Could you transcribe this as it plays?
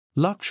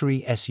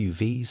Luxury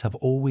SUVs have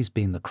always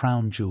been the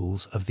crown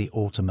jewels of the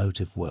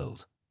automotive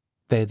world.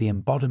 They're the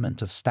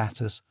embodiment of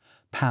status,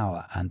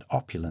 power, and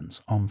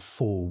opulence on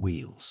four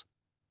wheels.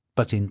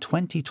 But in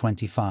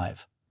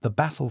 2025, the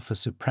battle for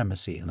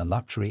supremacy in the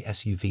luxury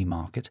SUV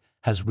market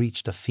has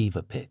reached a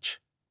fever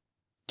pitch.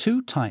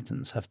 Two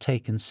titans have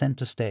taken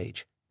center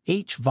stage,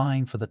 each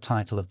vying for the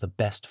title of the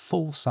best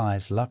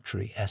full-size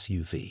luxury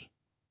SUV: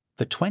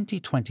 the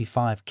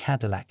 2025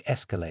 Cadillac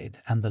Escalade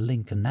and the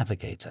Lincoln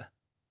Navigator.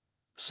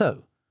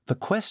 So, the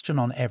question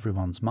on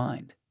everyone's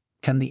mind: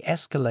 can the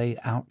Escalade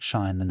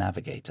outshine the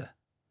Navigator?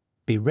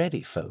 Be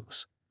ready,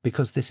 folks,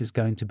 because this is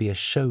going to be a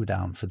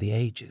showdown for the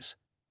ages.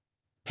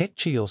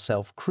 Picture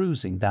yourself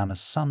cruising down a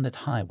sunlit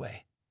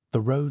highway,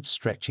 the road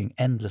stretching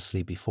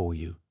endlessly before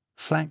you,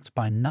 flanked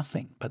by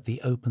nothing but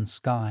the open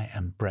sky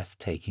and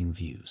breathtaking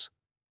views.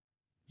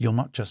 You're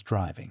not just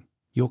driving,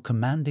 you're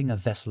commanding a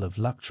vessel of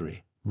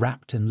luxury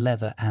wrapped in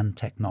leather and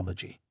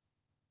technology.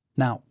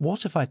 Now,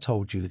 what if I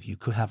told you that you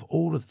could have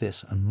all of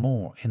this and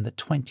more in the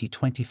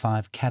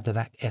 2025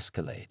 Cadillac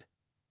Escalade?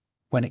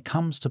 When it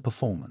comes to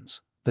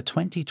performance, the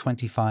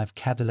 2025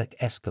 Cadillac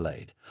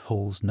Escalade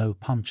pulls no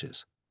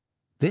punches.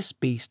 This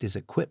beast is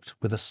equipped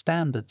with a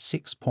standard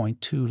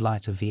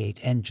 6.2-liter V8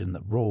 engine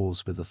that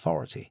roars with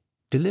authority,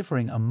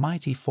 delivering a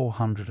mighty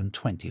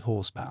 420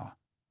 horsepower.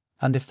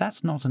 And if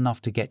that's not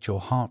enough to get your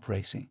heart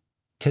racing,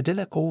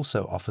 Cadillac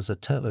also offers a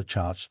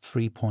turbocharged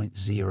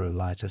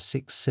 3.0-liter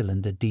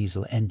six-cylinder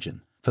diesel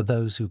engine for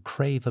those who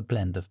crave a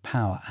blend of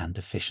power and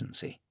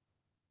efficiency.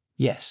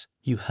 Yes,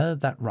 you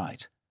heard that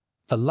right.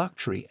 A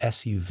luxury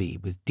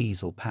SUV with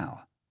diesel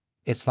power.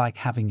 It's like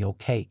having your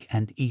cake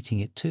and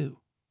eating it too.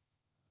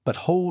 But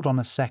hold on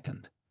a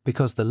second,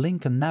 because the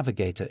Lincoln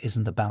Navigator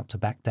isn't about to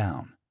back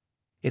down.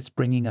 It's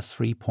bringing a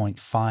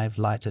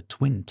 3.5-liter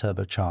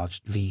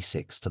twin-turbocharged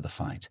V6 to the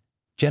fight,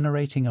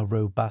 generating a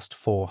robust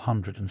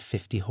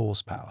 450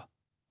 horsepower.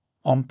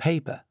 On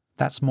paper,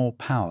 that's more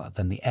power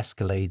than the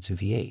Escalade's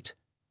V8.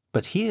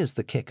 But here's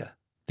the kicker: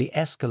 the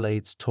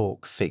Escalade's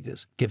torque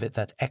figures give it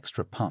that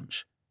extra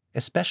punch,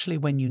 especially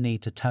when you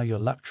need to tow your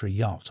luxury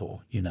yacht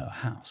or,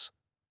 house.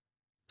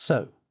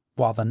 So,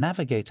 while the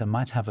Navigator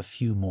might have a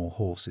few more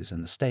horses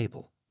in the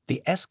stable,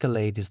 the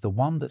Escalade is the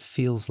one that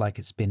feels like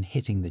it's been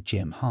hitting the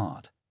gym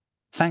hard,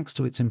 thanks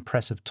to its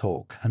impressive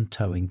torque and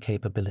towing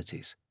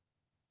capabilities.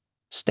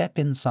 Step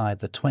inside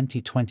the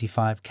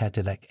 2025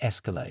 Cadillac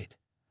Escalade,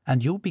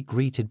 and you'll be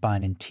greeted by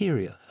an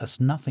interior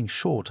that's nothing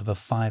short of a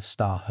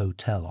five-star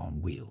hotel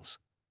on wheels.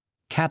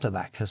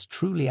 Cadillac has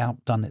truly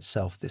outdone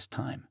itself this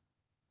time.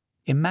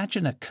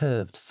 Imagine a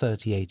curved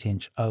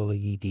 38-inch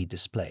OLED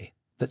display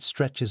that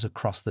stretches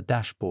across the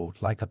dashboard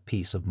like a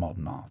piece of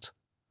modern art.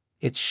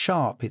 It's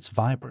sharp, it's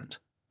vibrant,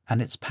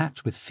 and it's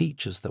packed with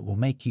features that will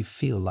make you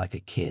feel like a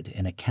kid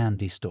in a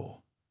candy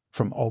store.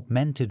 From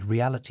augmented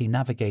reality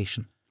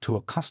navigation to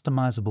a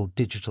customizable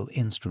digital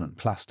instrument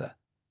cluster,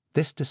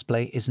 this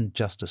display isn't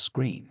just a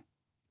screen,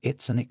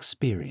 it's an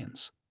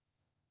experience.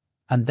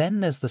 And then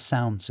there's the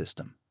sound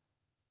system.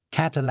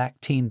 Cadillac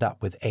teamed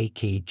up with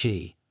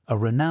AKG, a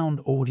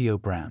renowned audio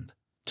brand,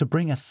 to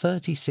bring a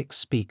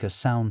 36-speaker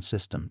sound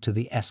system to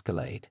the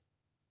Escalade.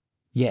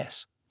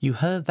 Yes, you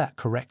heard that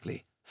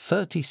correctly,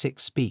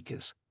 36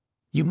 speakers.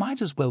 You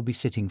might as well be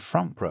sitting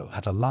front row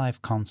at a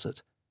live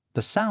concert.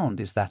 The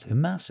sound is that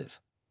immersive.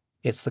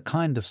 It's the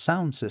kind of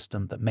sound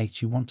system that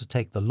makes you want to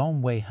take the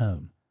long way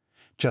home,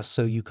 just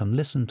so you can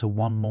listen to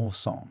one more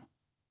song.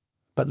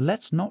 But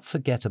let's not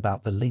forget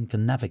about the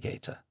Lincoln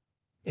Navigator.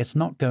 It's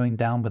not going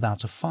down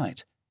without a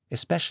fight,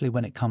 especially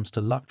when it comes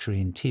to luxury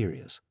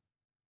interiors.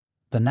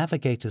 The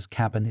Navigator's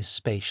cabin is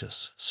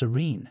spacious,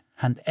 serene,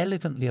 and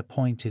elegantly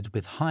appointed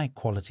with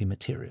high-quality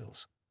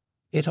materials.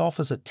 It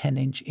offers a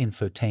 10-inch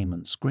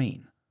infotainment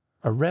screen,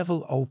 a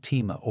Revel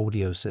Ultima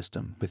audio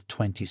system with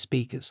 20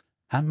 speakers,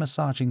 and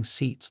massaging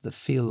seats that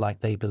feel like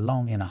they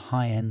belong in a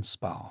high-end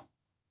spa.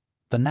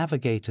 The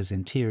Navigator's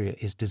interior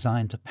is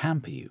designed to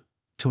pamper you,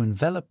 to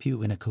envelop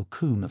you in a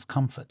cocoon of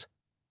comfort.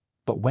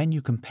 But when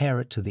you compare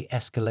it to the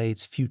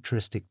Escalade's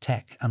futuristic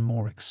tech and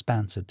more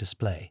expansive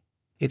display,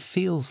 it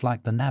feels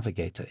like the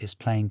Navigator is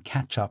playing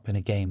catch-up in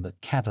a game that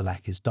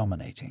Cadillac is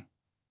dominating.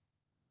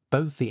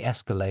 Both the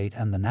Escalade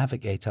and the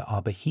Navigator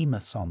are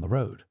behemoths on the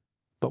road,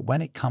 but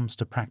when it comes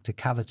to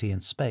practicality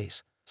and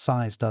space,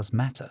 size does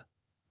matter.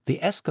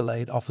 The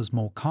Escalade offers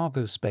more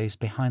cargo space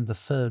behind the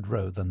third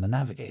row than the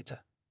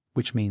Navigator,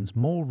 which means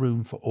more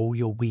room for all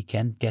your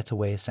weekend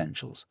getaway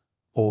essentials,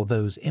 or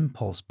those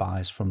impulse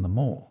buys from the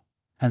mall.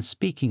 And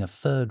speaking of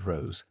third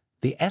rows,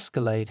 the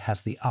Escalade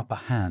has the upper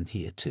hand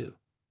here too.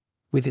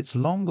 With its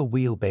longer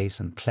wheelbase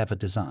and clever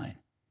design,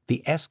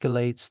 the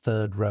Escalade's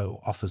third row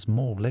offers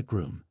more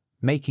legroom,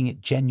 making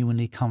it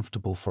genuinely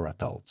comfortable for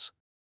adults.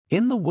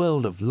 In the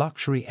world of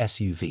luxury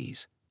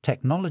SUVs,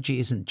 technology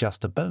isn't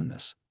just a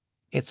bonus,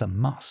 it's a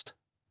must.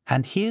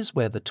 And here's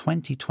where the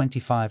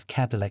 2025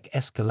 Cadillac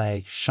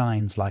Escalade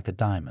shines like a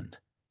diamond.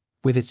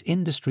 With its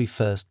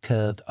industry-first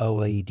curved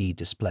OLED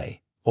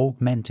display,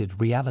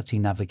 augmented reality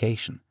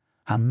navigation,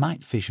 and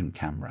night vision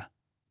camera,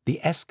 The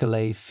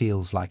Escalade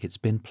feels like it's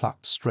been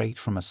plucked straight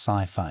from a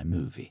sci-fi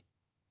movie.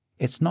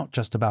 It's not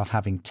just about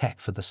having tech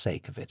for the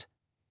sake of it.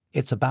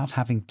 It's about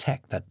having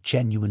tech that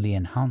genuinely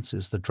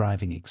enhances the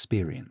driving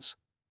experience.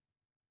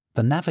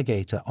 The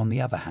Navigator, on the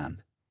other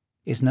hand,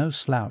 is no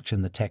slouch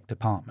in the tech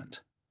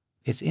department.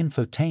 Its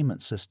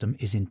infotainment system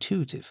is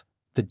intuitive,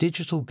 the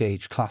digital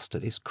gauge cluster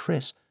is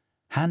crisp,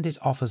 and it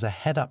offers a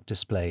head-up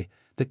display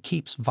that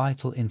keeps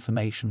vital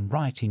information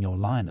right in your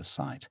line of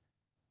sight.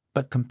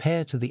 But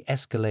compared to the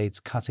Escalade's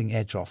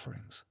cutting-edge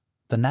offerings,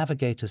 the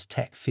Navigator's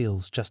tech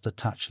feels just a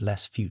touch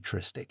less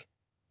futuristic.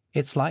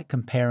 It's like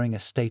comparing a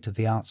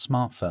state-of-the-art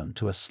smartphone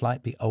to a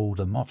slightly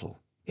older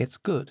model. It's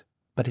good,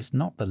 but it's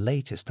not the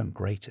latest and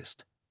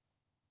greatest.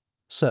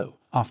 So,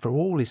 after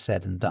all is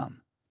said and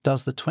done,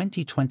 does the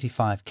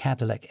 2025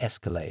 Cadillac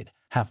Escalade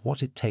have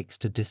what it takes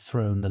to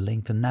dethrone the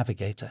Lincoln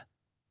Navigator?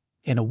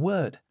 In a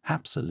word,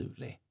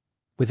 absolutely.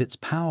 With its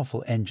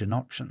powerful engine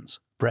options,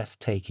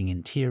 breathtaking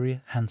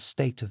interior, and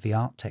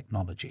state-of-the-art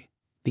technology,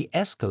 the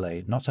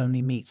Escalade not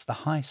only meets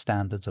the high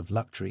standards of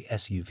luxury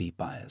SUV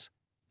buyers,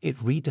 it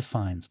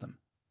redefines them.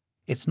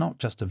 It's not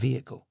just a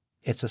vehicle,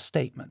 it's a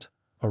statement,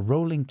 a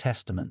rolling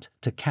testament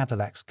to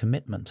Cadillac's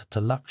commitment to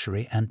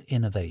luxury and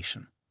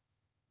innovation.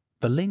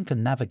 The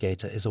Lincoln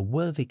Navigator is a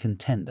worthy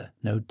contender,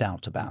 no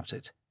doubt about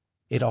it.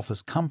 It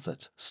offers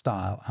comfort,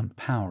 style, and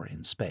power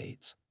in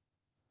spades.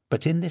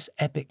 But in this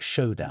epic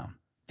showdown,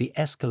 the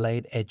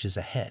Escalade edges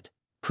ahead,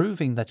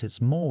 proving that it's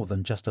more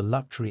than just a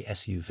luxury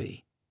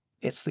SUV.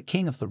 It's the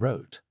king of the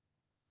road.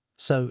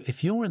 So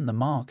if you're in the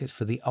market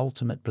for the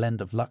ultimate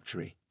blend of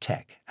luxury,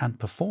 tech, and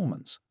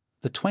performance,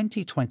 the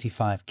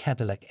 2025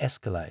 Cadillac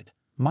Escalade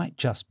might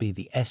just be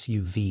the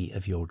SUV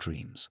of your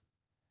dreams.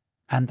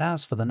 And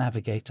as for the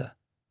Navigator,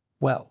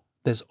 well,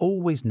 there's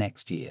always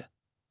next year.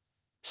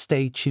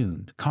 Stay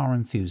tuned, car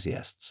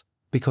enthusiasts,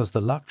 because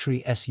the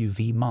luxury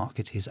SUV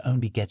market is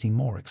only getting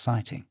more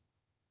exciting.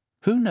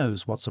 Who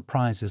knows what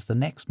surprises the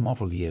next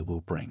model year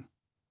will bring?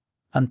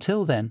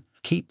 Until then,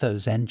 keep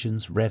those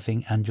engines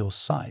revving and your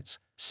sights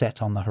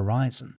set on the horizon.